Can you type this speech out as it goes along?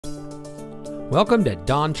Welcome to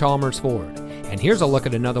Don Chalmers Ford, and here's a look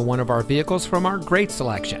at another one of our vehicles from our great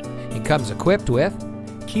selection. It comes equipped with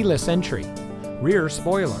keyless entry, rear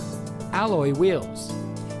spoiler, alloy wheels,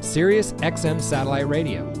 Sirius XM satellite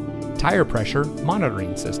radio, tire pressure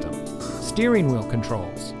monitoring system, steering wheel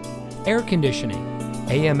controls, air conditioning,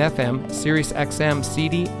 AM/FM, Sirius XM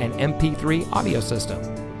CD and MP3 audio system,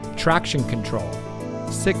 traction control,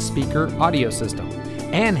 6-speaker audio system,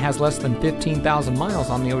 and has less than 15,000 miles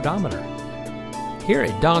on the odometer. Here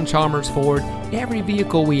at Don Chalmers Ford, every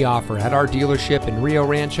vehicle we offer at our dealership in Rio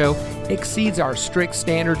Rancho exceeds our strict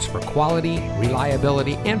standards for quality,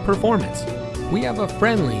 reliability, and performance. We have a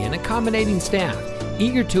friendly and accommodating staff,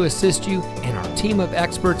 eager to assist you, and our team of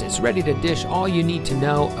experts is ready to dish all you need to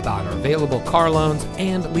know about our available car loans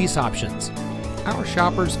and lease options. Our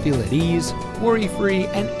shoppers feel at ease, worry-free,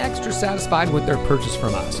 and extra satisfied with their purchase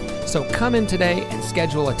from us. So come in today and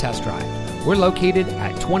schedule a test drive. We're located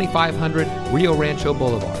at 2500 Rio Rancho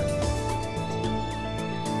Boulevard.